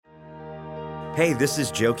Hey, this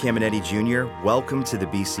is Joe Caminetti Jr. Welcome to the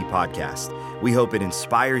BC Podcast. We hope it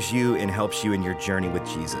inspires you and helps you in your journey with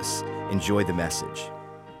Jesus. Enjoy the message.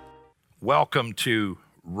 Welcome to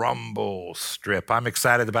Rumble Strip. I'm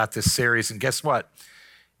excited about this series, and guess what?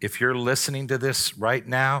 If you're listening to this right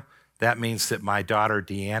now, that means that my daughter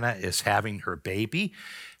Deanna is having her baby.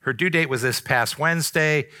 Her due date was this past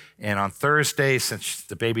Wednesday, and on Thursday, since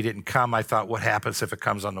the baby didn't come, I thought, what happens if it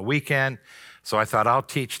comes on the weekend? So I thought I'll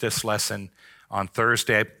teach this lesson on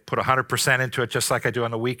Thursday. I put 100% into it just like I do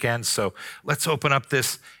on the weekends. So let's open up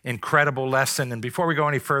this incredible lesson. And before we go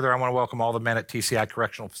any further, I want to welcome all the men at TCI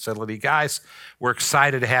Correctional Facility. Guys, we're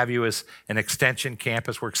excited to have you as an extension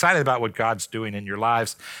campus. We're excited about what God's doing in your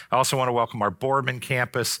lives. I also want to welcome our Boardman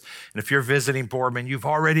campus. And if you're visiting Boardman, you've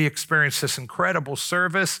already experienced this incredible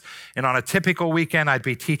service. And on a typical weekend, I'd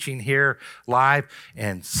be teaching here live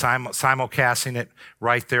and simulcasting it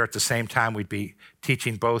right there at the same time. We'd be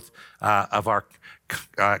teaching both of our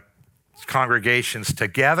congregations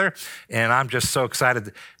together. And I'm just so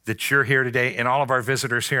excited that you're here today. And all of our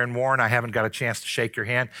visitors here in Warren, I haven't got a chance to shake your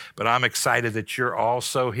hand, but I'm excited that you're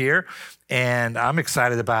also here. And I'm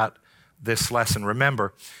excited about this lesson.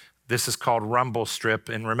 Remember, this is called Rumble Strip.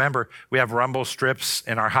 And remember, we have rumble strips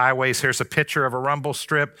in our highways. Here's a picture of a rumble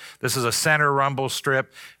strip. This is a center rumble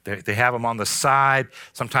strip. They have them on the side.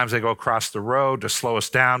 Sometimes they go across the road to slow us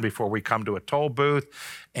down before we come to a toll booth.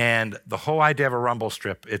 And the whole idea of a rumble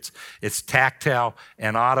strip, it's tactile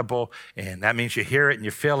and audible. And that means you hear it and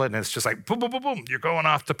you feel it. And it's just like, boom, boom, boom, boom. You're going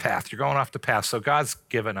off the path. You're going off the path. So God's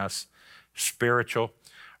given us spiritual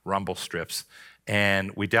rumble strips.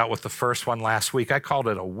 And we dealt with the first one last week. I called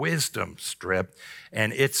it a wisdom strip,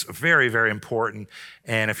 and it's very, very important.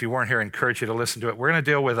 And if you weren't here, I encourage you to listen to it. We're going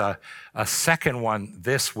to deal with a second one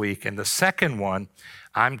this week, and the second one,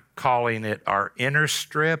 I'm calling it our inner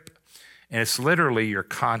strip, and it's literally your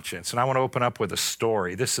conscience. And I want to open up with a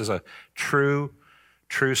story. This is a true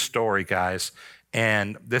story, guys.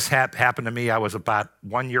 And this happened to me. I was about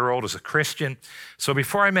 1 year old as a Christian. So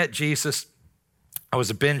before I met Jesus, I was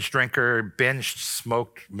a binge drinker, binge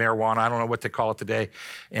smoked marijuana. I don't know what they call it today,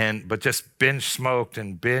 but just binge smoked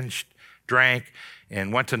and binge drank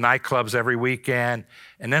and went to nightclubs every weekend.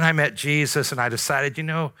 And then I met Jesus and I decided,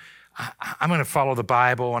 I'm going to follow the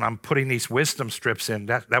Bible, and I'm putting these wisdom strips in.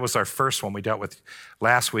 That was our first one we dealt with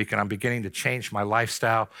last week, and I'm beginning to change my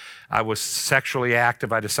lifestyle. I was sexually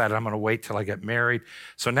active. I decided I'm going to wait till I get married.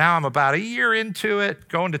 So now I'm about a year into it,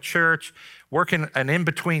 going to church, working an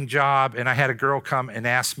in-between job, and I had a girl come and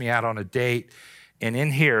ask me out on a date. And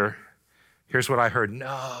in here's what I heard: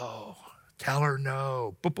 no. Tell her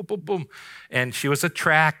no, boom, boom, boom, boom. And she was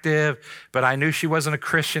attractive, but I knew she wasn't a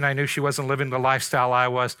Christian. I knew she wasn't living the lifestyle I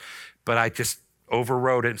was, but I just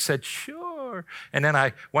overrode it and said, sure. And then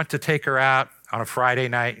I went to take her out on a Friday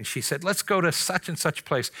night, and she said, let's go to such and such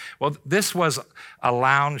place. Well, this was a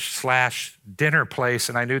lounge/dinner place,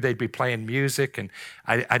 and I knew they'd be playing music, and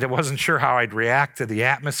I wasn't sure how I'd react to the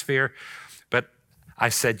atmosphere, but I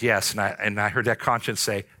said yes, and I heard that conscience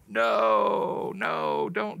say, no,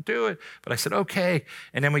 don't do it. But I said, okay.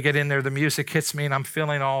 And then we get in there, the music hits me, and I'm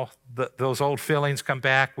feeling all those old feelings come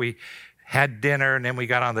back. We had dinner, and then we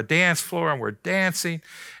got on the dance floor, and we're dancing,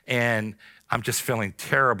 and I'm just feeling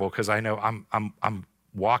terrible because I know I'm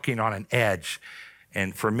walking on an edge.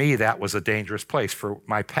 And for me, that was a dangerous place for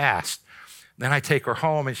my past. Then I take her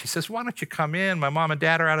home, and she says, why don't you come in? My mom and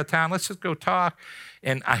dad are out of town. Let's just go talk.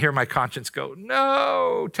 And I hear my conscience go,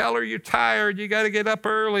 no, tell her you're tired. You got to get up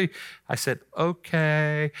early. I said,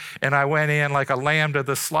 okay. And I went in like a lamb to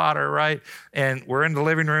the slaughter, right? And we're in the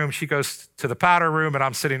living room. She goes to the powder room, and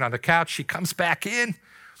I'm sitting on the couch. She comes back in,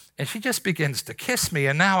 and she just begins to kiss me.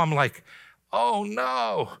 And now I'm like, oh,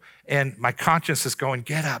 no. And my conscience is going,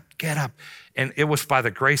 get up, get up. And it was by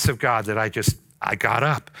the grace of God that I got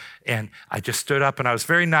up, and I just stood up, and I was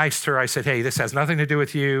very nice to her. I said, hey, this has nothing to do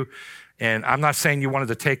with you. And I'm not saying you wanted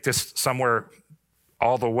to take this somewhere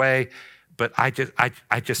all the way, but I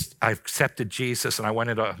accepted Jesus, and I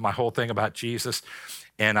went into my whole thing about Jesus,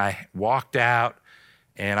 and I walked out,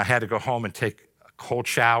 and I had to go home and take cold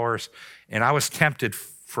showers, and I was tempted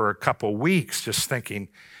for a couple weeks just thinking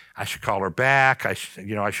I should call her back. I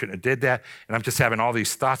shouldn't have did that. And I'm just having all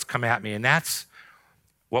these thoughts come at me, and that's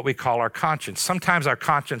what we call our conscience. Sometimes our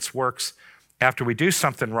conscience works after we do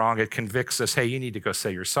something wrong. It convicts us, hey, you need to go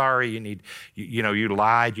say you're sorry. You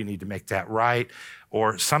lied. You need to make that right.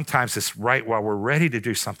 Or sometimes it's right while we're ready to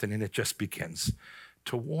do something, and it just begins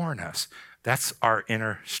to warn us. That's our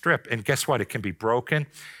inner strip. And guess what? It can be broken.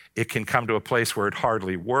 It can come to a place where it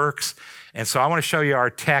hardly works. And so I want to show you our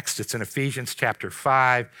text. It's in Ephesians chapter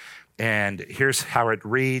 5. And here's how it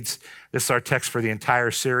reads. This is our text for the entire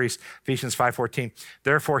series, Ephesians 5:14.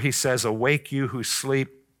 Therefore, he says, awake you who sleep,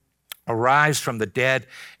 arise from the dead,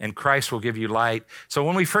 and Christ will give you light. So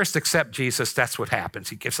when we first accept Jesus, that's what happens.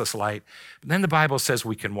 He gives us light. But then the Bible says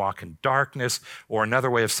we can walk in darkness, or another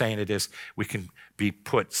way of saying it is we can be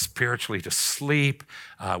put spiritually to sleep.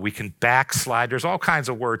 We can backslide. There's all kinds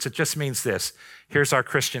of words. It just means this. Here's our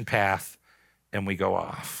Christian path, and we go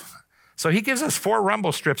off. So he gives us 4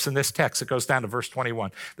 rumble strips in this text. It goes down to verse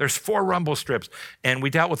 21. There's 4 rumble strips. And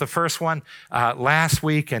we dealt with the first one last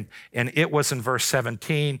week, and it was in verse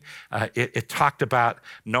 17. It talked about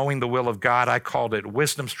knowing the will of God. I called it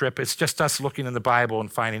wisdom strip. It's just us looking in the Bible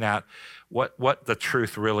and finding out what the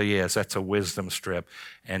truth really is. That's a wisdom strip.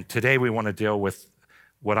 And today we want to deal with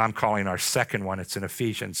what I'm calling our second one. It's in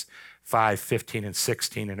Ephesians 5:15 and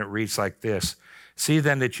 16, and it reads like this. See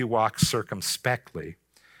then that you walk circumspectly,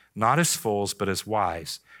 not as fools, but as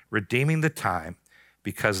wise, redeeming the time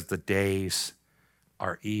because the days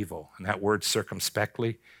are evil. And that word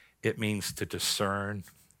circumspectly, it means to discern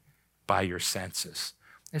by your senses.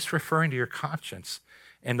 It's referring to your conscience.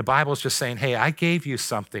 And the Bible is just saying, hey, I gave you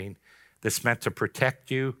something that's meant to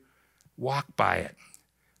protect you. Walk by it.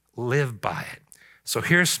 Live by it. So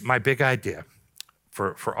here's my big idea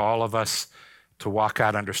for all of us to walk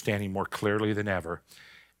out understanding more clearly than ever.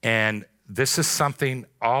 And this is something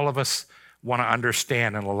all of us want to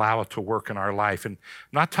understand and allow it to work in our life. And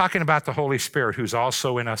I'm not talking about the Holy Spirit, who's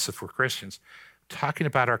also in us if we're Christians. I'm talking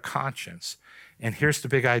about our conscience. And here's the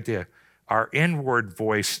big idea. Our inward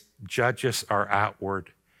voice judges our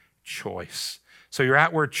outward choice. So your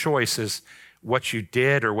outward choice is what you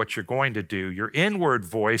did or what you're going to do. Your inward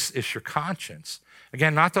voice is your conscience.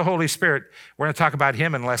 Again, not the Holy Spirit. We're going to talk about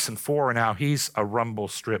him in lesson 4 and how he's a rumble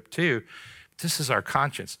strip too. This is our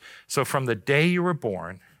conscience. So from the day you were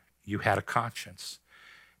born, you had a conscience.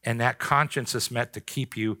 And that conscience is meant to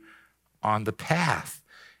keep you on the path.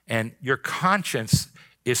 And your conscience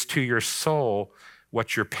is to your soul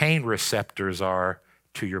what your pain receptors are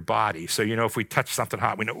to your body. So, if we touch something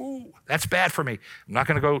hot, we know, ooh, that's bad for me. I'm not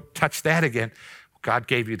going to go touch that again. God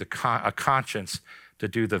gave you a conscience to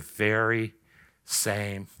do the very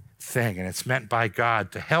same thing. And it's meant by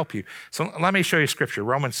God to help you. So let me show you scripture,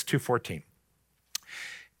 Romans 2:14.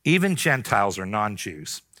 Even Gentiles or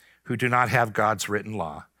non-Jews who do not have God's written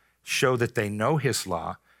law show that they know his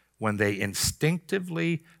law when they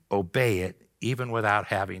instinctively obey it, even without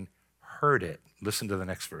having heard it. Listen to the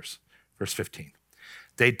next verse, verse 15.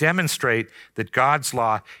 They demonstrate that God's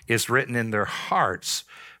law is written in their hearts,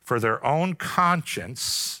 for their own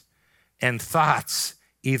conscience and thoughts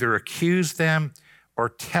either accuse them or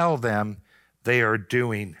tell them they are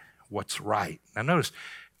doing what's right. Now notice,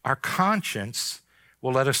 our conscience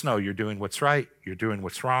will let us know you're doing what's right, you're doing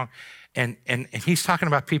what's wrong. And he's talking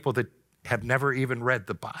about people that have never even read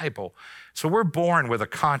the Bible. So we're born with a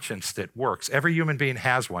conscience that works. Every human being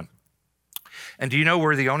has one. And do you know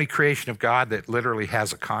we're the only creation of God that literally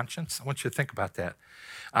has a conscience? I want you to think about that.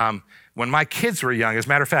 When my kids were young, as a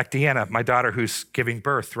matter of fact, Deanna, my daughter who's giving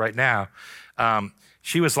birth right now,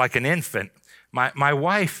 she was like an infant. My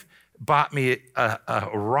wife bought me a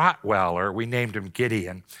Rottweiler. We named him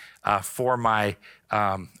Gideon for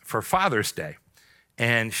Father's Day.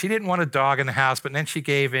 And she didn't want a dog in the house, but then she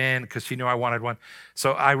gave in because she knew I wanted one.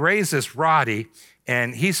 So I raised this Roddy,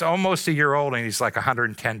 and he's almost a year old, and he's like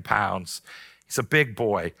 110 pounds. He's a big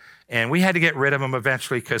boy. And we had to get rid of him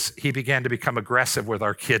eventually because he began to become aggressive with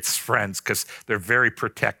our kids' friends because they're very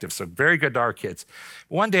protective, so very good to our kids.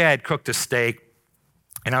 One day I had cooked a steak,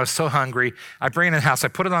 and I was so hungry. I bring it in the house, I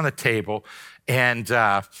put it on the table, and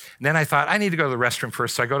then I thought, I need to go to the restroom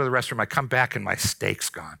first. So I go to the restroom, I come back, and my steak's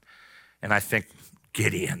gone. And I think,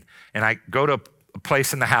 Gideon. And I go to a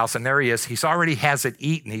place in the house, and there he is. He's already has it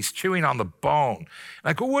eaten. He's chewing on the bone. And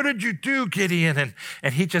I go, what did you do, Gideon?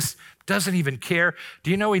 And he just doesn't even care. Do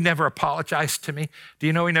you know he never apologized to me? Do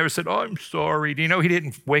you know he never said, oh, I'm sorry? Do you know he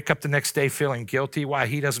didn't wake up the next day feeling guilty? Why?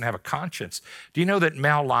 He doesn't have a conscience. Do you know that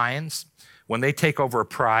male lions, when they take over a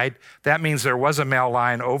pride, that means there was a male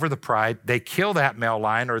lion over the pride. They kill that male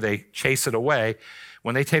lion or they chase it away.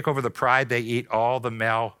 When they take over the pride, they eat all the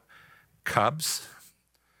male cubs.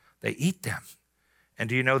 They eat them. And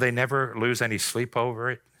do you know they never lose any sleep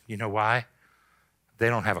over it? You know why? They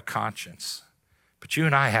don't have a conscience. But you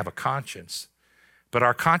and I have a conscience. But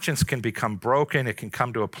our conscience can become broken. It can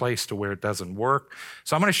come to a place to where it doesn't work.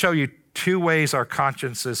 So I'm going to show you 2 ways our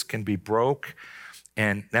consciences can be broke.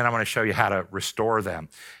 And then I'm going to show you how to restore them.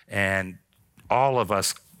 And all of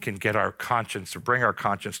us can get our conscience or bring our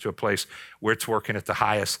conscience to a place where it's working at the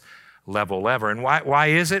highest level ever. And why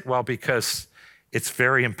is it? Well, because it's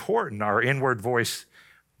very important. Our inward voice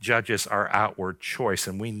judges our outward choice,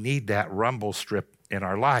 and we need that rumble strip in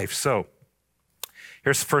our life. So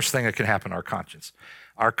here's the first thing that can happen to our conscience.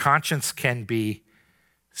 Our conscience can be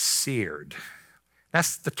seared.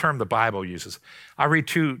 That's the term the Bible uses. I'll read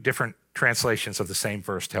two different translations of the same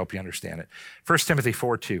verse to help you understand it. 1 Timothy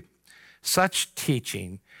 4:2. Such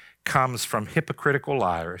teaching comes from hypocritical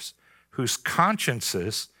liars whose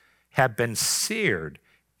consciences have been seared,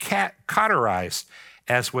 cauterized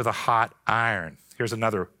as with a hot iron. Here's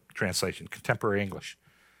another translation, contemporary English.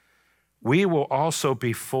 We will also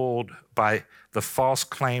be fooled by the false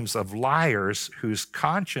claims of liars whose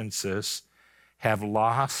consciences have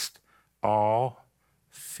lost all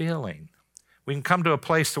feeling. We can come to a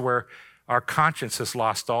place to where our conscience has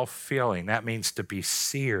lost all feeling. That means to be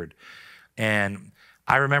seared. And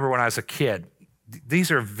I remember when I was a kid,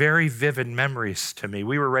 these are very vivid memories to me.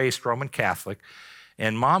 We were raised Roman Catholic,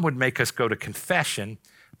 and Mom would make us go to confession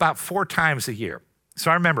about 4 times a year.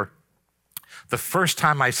 So I remember the first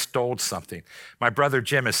time I stole something. My brother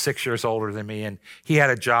Jim is 6 years older than me, and he had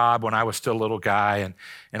a job when I was still a little guy.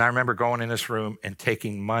 And I remember going in his room and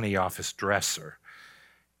taking money off his dresser.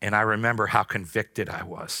 And I remember how convicted I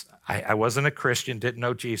was. I wasn't a Christian, didn't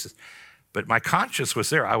know Jesus, but my conscience was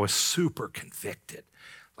there. I was super convicted.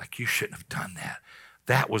 Like, you shouldn't have done that.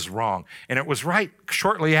 That was wrong. And it was right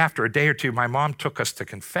shortly after, a day or two, my mom took us to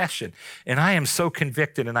confession. And I am so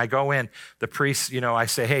convicted. And I go in, the priest, I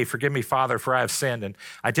say, hey, forgive me, Father, for I have sinned. And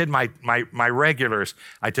I did my regulars.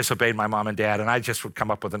 I disobeyed my mom and dad. And I just would come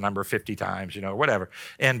up with a number 50 times, whatever.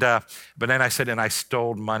 And but then I said, and I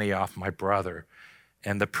stole money off my brother.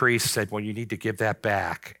 And the priest said, well, you need to give that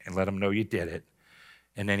back and let him know you did it.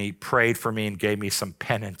 And then he prayed for me and gave me some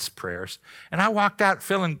penance prayers. And I walked out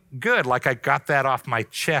feeling good, like I got that off my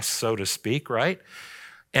chest, so to speak, right?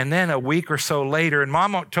 And then a week or so later, and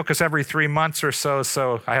Mom took us every 3 months or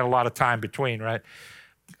so I had a lot of time between, right?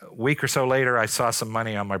 A week or so later, I saw some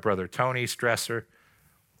money on my brother Tony's dresser.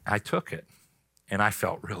 I took it, and I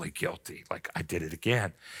felt really guilty, like I did it again.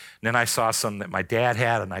 And then I saw some that my dad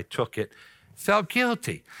had, and I took it. Felt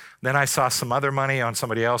guilty. Then I saw some other money on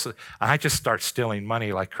somebody else's. I just start stealing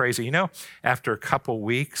money like crazy. After a couple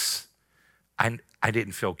weeks, I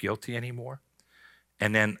didn't feel guilty anymore.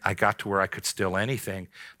 And then I got to where I could steal anything.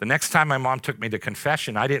 The next time my mom took me to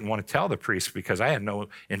confession, I didn't want to tell the priest because I had no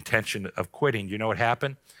intention of quitting. You know what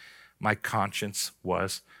happened? My conscience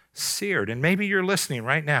was seared. And maybe you're listening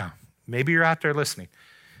right now. Maybe you're out there listening.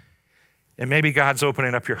 And maybe God's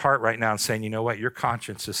opening up your heart right now and saying, you know what, your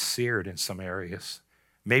conscience is seared in some areas.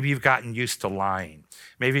 Maybe you've gotten used to lying.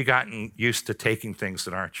 Maybe you've gotten used to taking things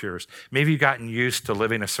that aren't yours. Maybe you've gotten used to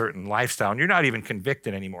living a certain lifestyle and you're not even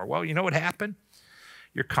convicted anymore. Well, you know what happened?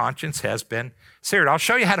 Your conscience has been seared. I'll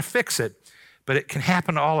show you how to fix it, but it can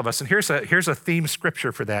happen to all of us. And here's a theme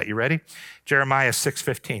scripture for that. You ready? Jeremiah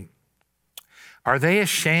 6:15. Are they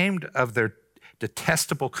ashamed of their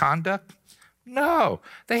detestable conduct? No,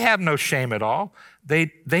 they have no shame at all. They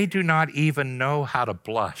do not even know how to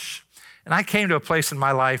blush. And I came to a place in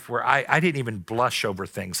my life where I didn't even blush over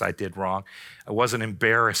things I did wrong. I wasn't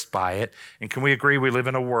embarrassed by it. And can we agree we live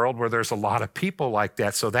in a world where there's a lot of people like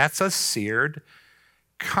that? So that's a seared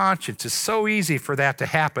conscience. It's so easy for that to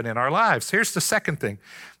happen in our lives. Here's the second thing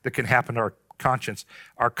that can happen to our conscience.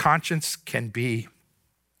 Our conscience can be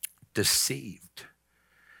deceived.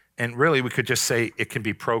 And really, we could just say it can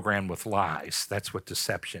be programmed with lies. That's what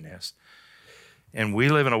deception is. And we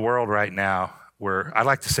live in a world right now where, I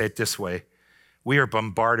like to say it this way, we are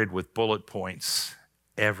bombarded with bullet points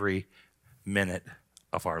every minute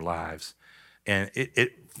of our lives. And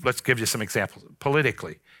let's give you some examples.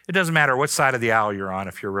 Politically, it doesn't matter what side of the aisle you're on,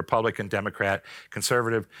 if you're Republican, Democrat,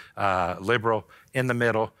 conservative, liberal, in the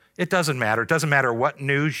middle, it doesn't matter. It doesn't matter what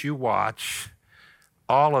news you watch.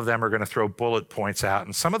 All of them are going to throw bullet points out.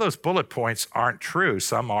 And some of those bullet points aren't true.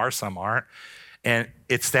 Some are, some aren't. And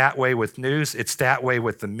it's that way with news. It's that way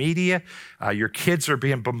with the media. Your kids are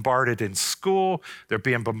being bombarded in school. They're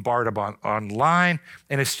being bombarded online.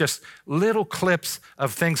 And it's just little clips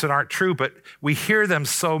of things that aren't true, but we hear them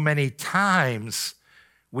so many times,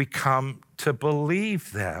 we come to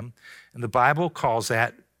believe them. And the Bible calls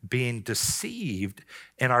that being deceived,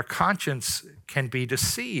 and our conscience can be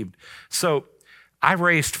deceived. So I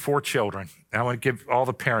raised 4 children, and I want to give all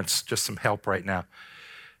the parents just some help right now.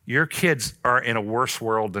 Your kids are in a worse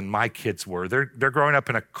world than my kids were. They're growing up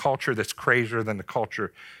in a culture that's crazier than the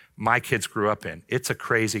culture my kids grew up in. It's a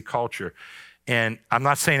crazy culture. And I'm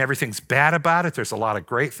not saying everything's bad about it. There's a lot of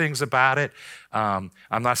great things about it. I'm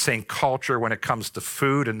not saying culture when it comes to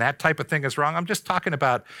food and that type of thing is wrong. I'm just talking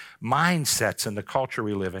about mindsets and the culture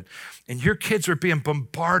we live in. And your kids are being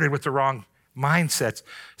bombarded with the wrong mindsets.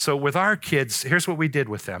 So with our kids, here's what we did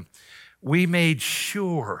with them. We made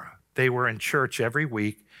sure they were in church every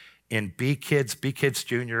week in B Kids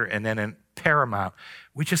Junior, and then in Paramount.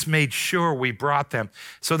 We just made sure we brought them.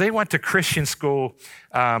 So they went to Christian school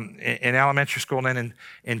in elementary school, and then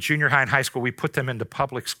in junior high and high school, we put them in the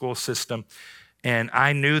public school system. And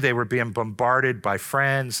I knew they were being bombarded by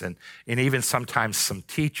friends and even sometimes some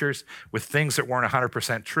teachers with things that weren't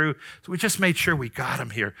 100% true. So we just made sure we got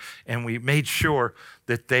them here, and we made sure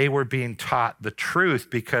that they were being taught the truth,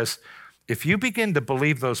 because if you begin to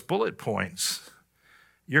believe those bullet points,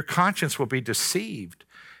 your conscience will be deceived,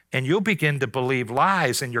 and you'll begin to believe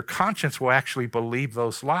lies, and your conscience will actually believe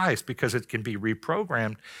those lies because it can be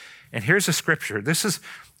reprogrammed. And here's a scripture.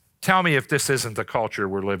 Tell me if this isn't the culture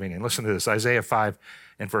we're living in. Listen to this, Isaiah 5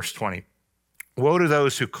 and verse 20. Woe to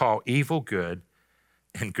those who call evil good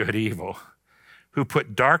and good evil, who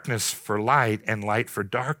put darkness for light and light for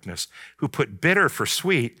darkness, who put bitter for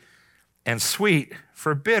sweet and sweet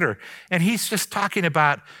for bitter. And he's just talking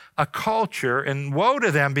about a culture, and woe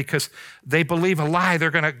to them because they believe a lie.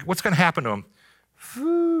 What's going to happen to them?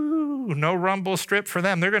 No rumble strip for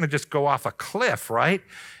them. They're going to just go off a cliff, right?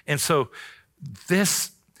 And so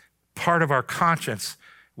this part of our conscience,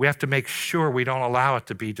 we have to make sure we don't allow it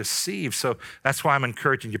to be deceived. So that's why I'm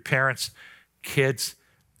encouraging you, parents, kids,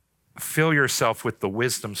 fill yourself with the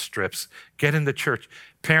wisdom strips. Get into church.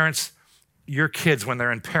 Parents, your kids, when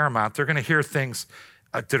they're in Paramount, they're going to hear things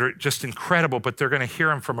that are just incredible, but they're going to hear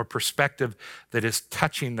them from a perspective that is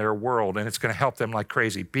touching their world, and it's going to help them like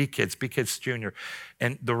crazy. B Kids Junior.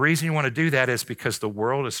 And the reason you want to do that is because the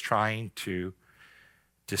world is trying to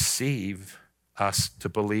deceive us to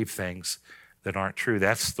believe things that aren't true.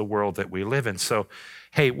 That's the world that we live in. So,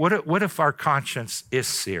 hey, what if our conscience is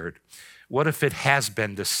seared? What if it has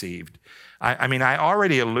been deceived? I mean, I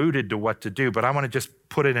already alluded to what to do, but I want to just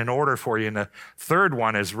put it in order for you. And the third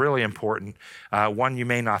one is really important, one you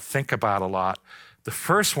may not think about a lot. The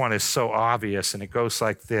first one is so obvious, and it goes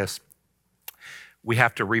like this. We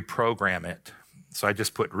have to reprogram it. So I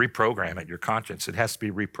just put reprogram it, your conscience. It has to be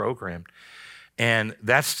reprogrammed. And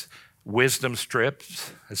that's wisdom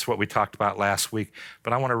strips. That's what we talked about last week.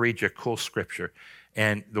 But I want to read you a cool scripture.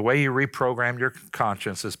 And the way you reprogram your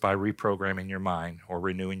conscience is by reprogramming your mind or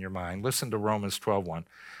renewing your mind. Listen to Romans 12:1.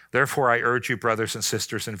 Therefore, I urge you, brothers and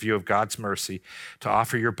sisters, in view of God's mercy, to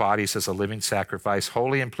offer your bodies as a living sacrifice,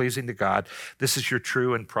 holy and pleasing to God. This is your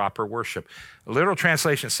true and proper worship. A literal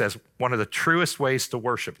translation says one of the truest ways to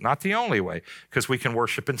worship, not the only way, because we can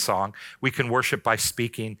worship in song. We can worship by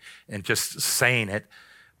speaking and just saying it.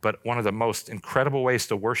 But one of the most incredible ways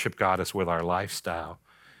to worship God is with our lifestyle.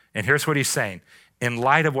 And here's what he's saying. In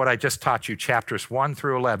light of what I just taught you, chapters 1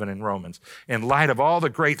 through 11 in Romans, in light of all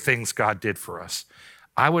the great things God did for us,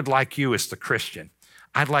 I would like you as the Christian,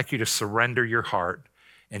 I'd like you to surrender your heart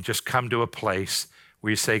and just come to a place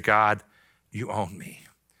where you say, God, you own me.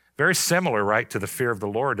 Very similar, right, to the fear of the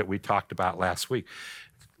Lord that we talked about last week.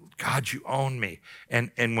 God, you own me.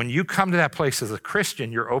 And when you come to that place as a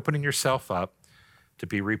Christian, you're opening yourself up to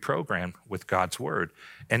be reprogrammed with God's word.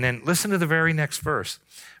 And then listen to the very next verse.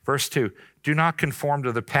 Verse 2, do not conform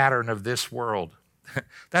to the pattern of this world.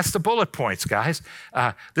 That's the bullet points, guys.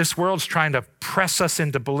 This world's trying to press us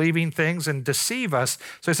into believing things and deceive us.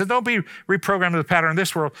 So he said, don't be reprogrammed to the pattern of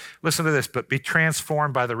this world. Listen to this, but be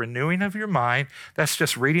transformed by the renewing of your mind. That's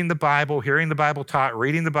just reading the Bible, hearing the Bible taught,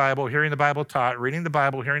 reading the Bible, hearing the Bible taught, reading the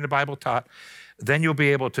Bible, hearing the Bible taught. Then you'll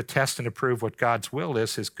be able to test and approve what God's will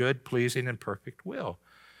is, his good, pleasing, and perfect will.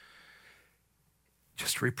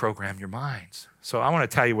 Just reprogram your minds. So I want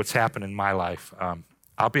to tell you what's happened in my life.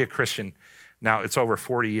 I'll be a Christian now. It's over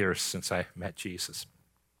 40 years since I met Jesus.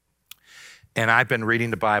 And I've been reading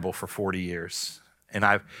the Bible for 40 years. And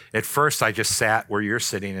at first I just sat where you're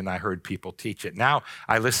sitting and I heard people teach it. Now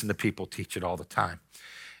I listen to people teach it all the time.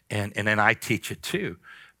 And then I teach it too.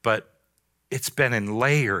 But it's been in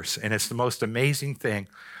layers, and it's the most amazing thing.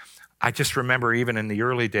 I just remember even in the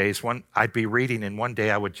early days, I'd be reading, and one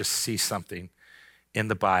day I would just see something in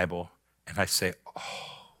the Bible, and I'd say,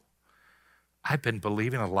 oh, I've been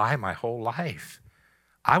believing a lie my whole life.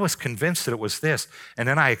 I was convinced that it was this, and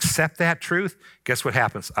then I accept that truth. Guess what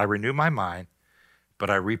happens? I renew my mind, but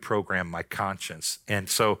I reprogram my conscience. And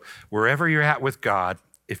so wherever you're at with God,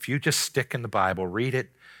 if you just stick in the Bible, read it,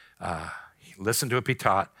 listen to it be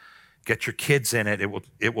taught, get your kids in it.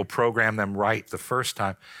 It will program them right the first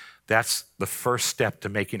time. That's the first step to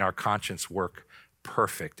making our conscience work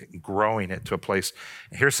perfect, growing it to a place.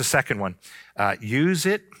 Here's the second one. Use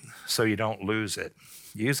it so you don't lose it.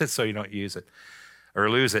 Use it so you don't use it or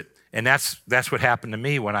lose it. And that's what happened to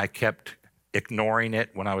me when I kept ignoring it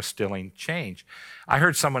when I was stealing change. I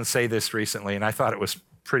heard someone say this recently, and I thought it was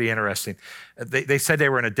pretty interesting. They said they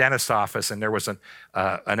were in a dentist's office, and there was an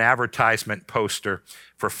advertisement poster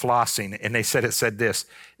for flossing, and they said it said this: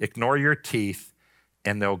 ignore your teeth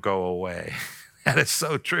and they'll go away. That is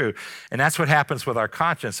so true. And that's what happens with our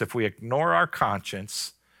conscience. If we ignore our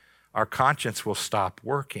conscience will stop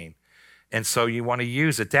working. And so you want to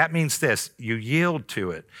use it. That means this: you yield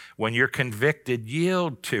to it. When you're convicted,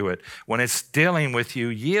 yield to it. When it's dealing with you,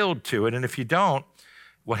 yield to it. And if you don't,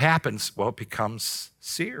 what happens? Well, it becomes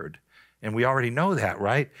seared. And we already know that,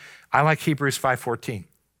 right? I like Hebrews 5:14.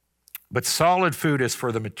 But solid food is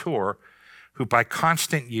for the mature, who by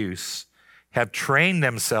constant use have trained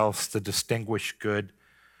themselves to distinguish good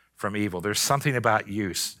from evil. There's something about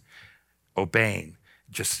use, obeying,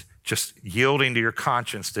 just yielding to your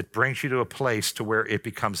conscience that brings you to a place to where it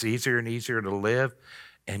becomes easier and easier to live.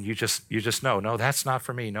 And you just know, no, that's not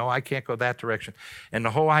for me. No, I can't go that direction. And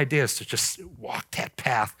the whole idea is to just walk that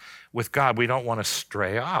path with God. We don't want to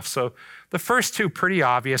stray off. So the first two, pretty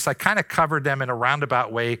obvious. I kind of covered them in a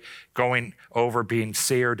roundabout way, going over being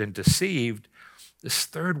seared and deceived. This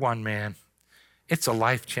third one, man, it's a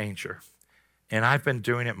life changer. And I've been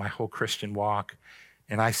doing it my whole Christian walk.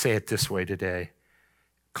 And I say it this way today: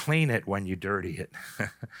 clean it when you dirty it.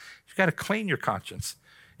 You've got to clean your conscience.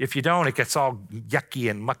 If you don't, it gets all yucky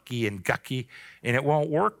and mucky and gucky, and it won't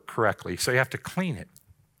work correctly. So you have to clean it.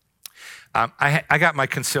 I got my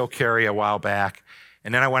concealed carry a while back,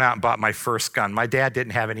 and then I went out and bought my first gun. My dad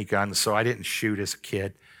didn't have any guns, so I didn't shoot as a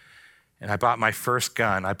kid. And I bought my first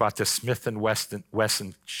gun. I bought the Smith &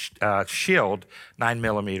 Wesson Shield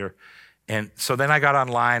 9mm. And so then I got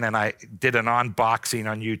online and I did an unboxing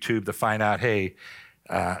on YouTube to find out, hey,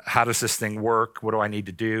 how does this thing work? What do I need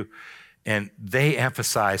to do? And they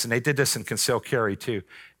emphasize, and they did this in concealed carry too,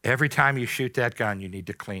 every time you shoot that gun, you need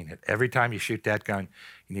to clean it. Every time you shoot that gun,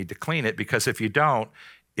 you need to clean it, because if you don't,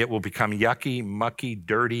 it will become yucky, mucky,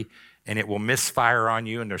 dirty, and it will misfire on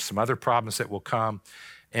you, and there's some other problems that will come.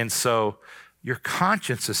 And so your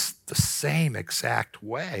conscience is the same exact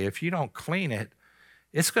way. If you don't clean it,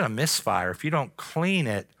 it's going to misfire. If you don't clean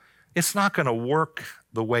it, it's not going to work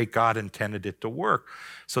the way God intended it to work.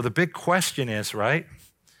 So the big question is, right,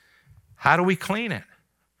 how do we clean it?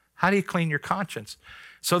 How do you clean your conscience?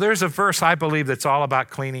 So there's a verse I believe that's all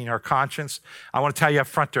about cleaning our conscience. I want to tell you up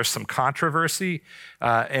front, there's some controversy.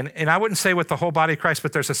 And I wouldn't say with the whole body of Christ,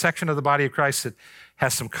 but there's a section of the body of Christ that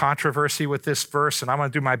has some controversy with this verse. And I'm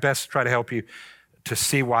going to do my best to try to help you to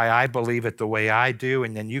see why I believe it the way I do.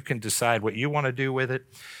 And then you can decide what you want to do with it.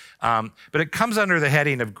 But it comes under the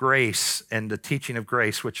heading of grace and the teaching of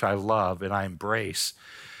grace, which I love and I embrace.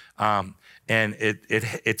 And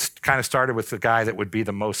it's kind of started with the guy that would be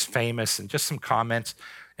the most famous and just some comments.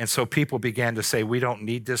 And so people began to say, we don't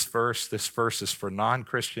need this verse. This verse is for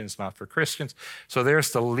non-Christians, not for Christians. So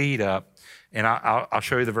there's the lead up. And I'll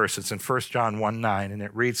show you the verse. It's in 1 John 1:9, and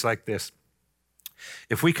it reads like this: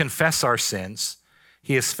 if we confess our sins,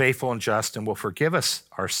 he is faithful and just and will forgive us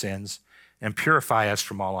our sins and purify us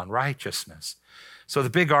from all unrighteousness. So the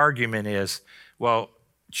big argument is, well,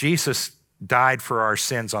 Jesus died for our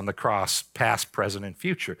sins on the cross, past, present, and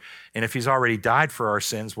future. And if he's already died for our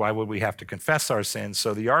sins, why would we have to confess our sins?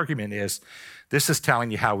 So the argument is, this is telling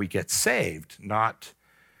you how we get saved, not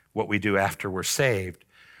what we do after we're saved.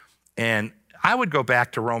 And I would go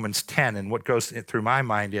back to Romans 10, and what goes through my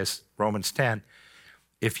mind is Romans 10.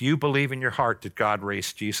 If you believe in your heart that God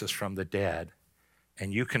raised Jesus from the dead,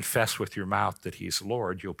 and you confess with your mouth that he's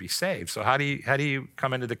Lord, you'll be saved. So how do you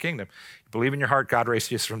come into the kingdom? You believe in your heart God raised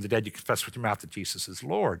Jesus from the dead, you confess with your mouth that Jesus is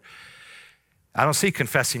Lord. I don't see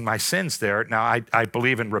confessing my sins there. Now, I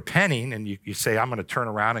believe in repenting, and you say, I'm going to turn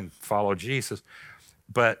around and follow Jesus.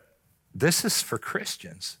 But this is for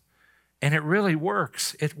Christians. And it really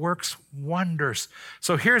works. It works wonders.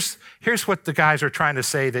 So here's what the guys are trying to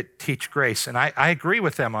say that teach grace. And I agree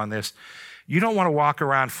with them on this. You don't want to walk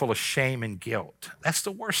around full of shame and guilt. That's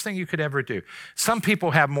the worst thing you could ever do. Some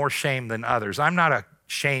people have more shame than others. I'm not a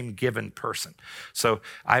shame-given person. So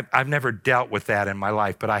I've never dealt with that in my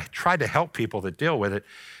life, but I try to help people that deal with it.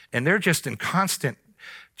 And they're just in constant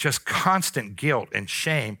guilt and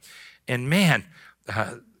shame. And man,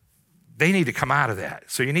 they need to come out of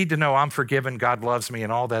that. So you need to know I'm forgiven, God loves me,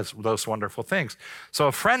 and all those wonderful things. So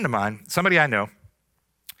a friend of mine, somebody I know,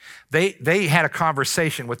 they had a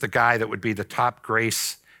conversation with the guy that would be the top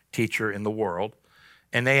grace teacher in the world,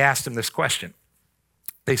 and they asked him this question.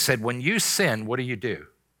 They said, when you sin, what do you do?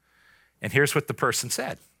 And here's what the person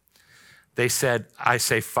said. They said, I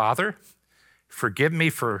say, Father, forgive me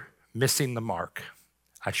for missing the mark.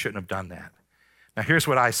 I shouldn't have done that. Now here's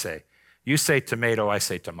what I say. You say tomato, I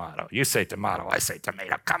say tomato. You say tomato, I say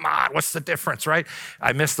tomato. Come on, what's the difference, right?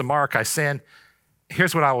 I missed the mark, I sin.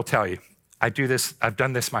 Here's what I will tell you. I've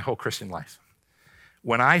done this my whole Christian life.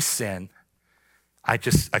 When I sin, I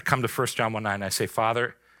come to 1 John 1:9 and I say,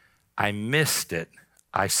 Father, I missed it.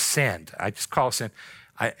 I sinned. I just call it sin.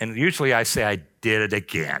 And usually I say I did it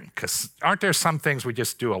again, because aren't there some things we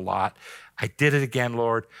just do a lot? I did it again,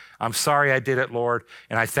 Lord. I'm sorry I did it, Lord.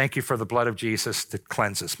 And I thank you for the blood of Jesus that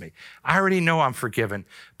cleanses me. I already know I'm forgiven,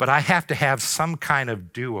 but I have to have some kind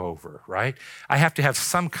of do-over, right? I have to have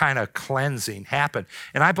some kind of cleansing happen.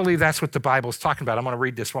 And I believe that's what the Bible's talking about. I'm going to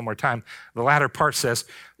read this one more time. The latter part says,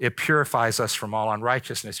 it purifies us from all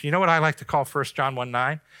unrighteousness. You know what I like to call 1 John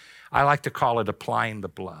 1:9? I like to call it applying the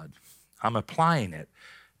blood. I'm applying it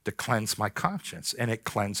to cleanse my conscience, and it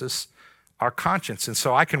cleanses our conscience. And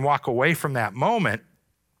so I can walk away from that moment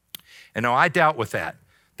and know I dealt with that.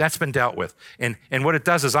 That's been dealt with. And what it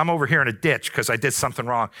does is I'm over here in a ditch because I did something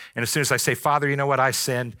wrong. And as soon as I say, Father, you know what? I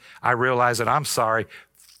sinned. I realize that I'm sorry.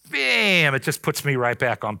 Bam, it just puts me right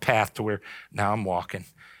back on path to where now I'm walking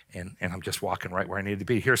and I'm just walking right where I need to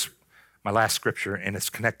be. Here's my last scripture, and it's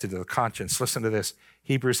connected to the conscience. Listen to this,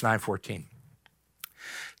 Hebrews 9:14.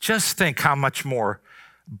 Just think how much more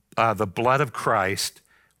the blood of Christ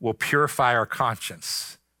will purify our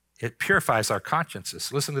conscience. It purifies our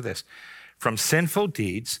consciences. Listen to this. From sinful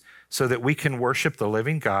deeds, so that we can worship the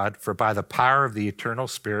living God, for by the power of the eternal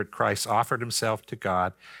Spirit, Christ offered himself to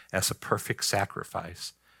God as a perfect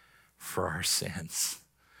sacrifice for our sins.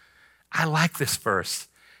 I like this verse.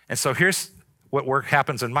 And so here's what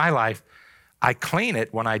happens in my life. I clean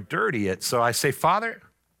it when I dirty it. So I say, Father,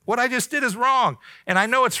 what I just did is wrong, and I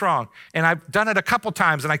know it's wrong, and I've done it a couple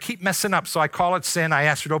times, and I keep messing up, so I call it sin. I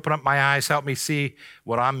ask you to open up my eyes, help me see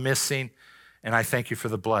what I'm missing, and I thank you for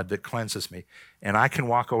the blood that cleanses me. And I can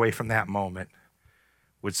walk away from that moment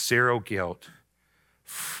with zero guilt,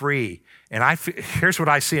 free. And here's what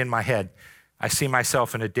I see in my head. I see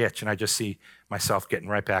myself in a ditch, and I just see myself getting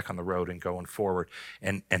right back on the road and going forward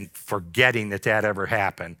and forgetting that ever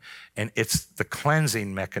happened. And it's the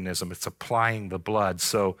cleansing mechanism. It's applying the blood.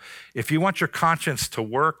 So if you want your conscience to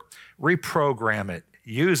work, reprogram it.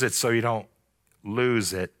 Use it so you don't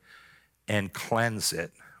lose it, and cleanse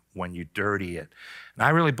it when you dirty it. And I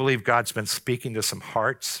really believe God's been speaking to some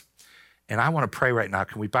hearts. And I want to pray right now.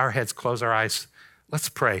 Can we bow our heads, close our eyes? Let's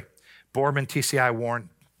pray. Boardman, TCI, Warren,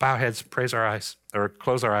 bow heads, close our eyes,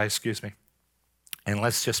 and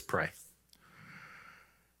let's just pray.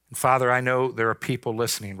 And Father, I know there are people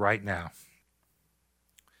listening right now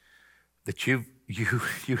that you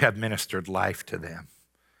have ministered life to them.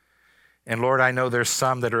 And Lord, I know there's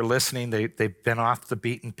some that are listening. They've been off the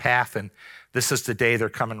beaten path, and this is the day they're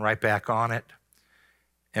coming right back on it.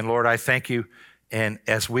 And Lord, I thank you. And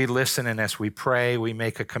as we listen and as we pray, we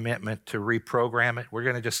make a commitment to reprogram it. We're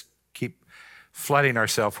going to just keep flooding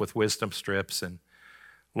ourselves with wisdom strips. And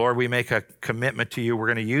Lord, we make a commitment to you. We're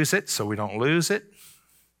going to use it so we don't lose it.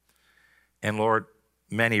 And Lord,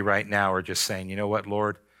 many right now are just saying, you know what,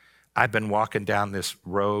 Lord, I've been walking down this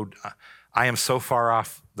road. I am so far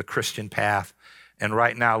off the Christian path. And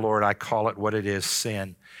right now, Lord, I call it what it is,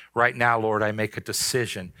 sin. Right now, Lord, I make a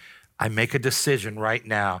decision. I make a decision right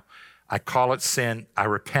now. I call it sin. I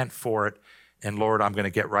repent for it. And Lord, I'm going to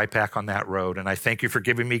get right back on that road. And I thank you for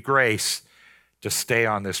giving me grace to stay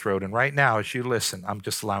on this road. And right now, as you listen, I'm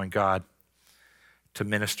just allowing God to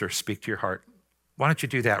minister, speak to your heart. Why don't you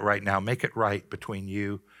do that right now? Make it right between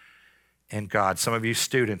you and God. Some of you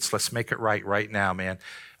students, let's make it right now, man.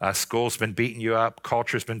 School's been beating you up.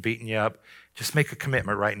 Culture's been beating you up. Just make a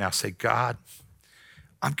commitment right now. Say, God,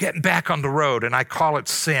 I'm getting back on the road, and I call it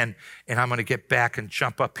sin, and I'm going to get back and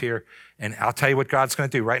jump up here. And I'll tell you what God's going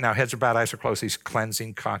to do right now. Heads are bowed, eyes are closed. He's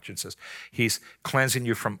cleansing consciences. He's cleansing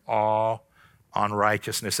you from all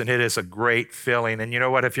unrighteousness, and it is a great feeling. And you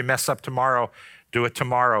know what? If you mess up tomorrow, do it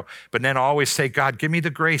tomorrow. But then always say, God, give me the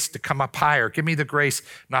grace to come up higher. Give me the grace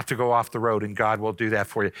not to go off the road, and God will do that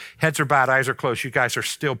for you. Heads are bowed, eyes are closed. You guys are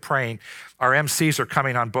still praying. Our MCs are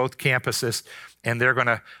coming on both campuses, and they're going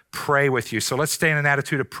to pray with you. So let's stay in an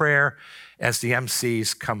attitude of prayer as the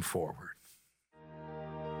MCs come forward.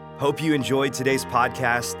 Hope you enjoyed today's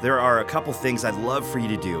podcast. There are a couple things I'd love for you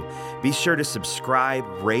to do. Be sure to subscribe,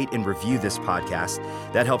 rate, and review this podcast.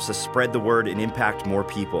 That helps us spread the word and impact more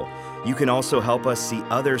people. You can also help us see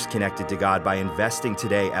others connected to God by investing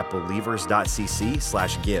today at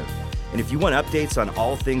believers.cc/give. And if you want updates on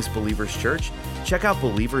all things Believers Church, check out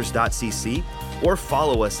believers.cc or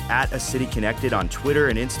follow us at A City Connected on Twitter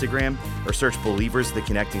and Instagram, or search Believers the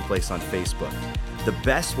Connecting Place on Facebook. The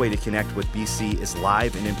best way to connect with BC is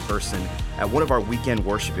live and in person at one of our weekend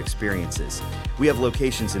worship experiences. We have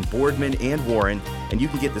locations in Boardman and Warren, and you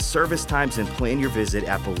can get the service times and plan your visit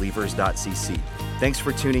at believers.cc. Thanks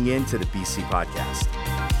for tuning in to the BC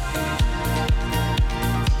Podcast.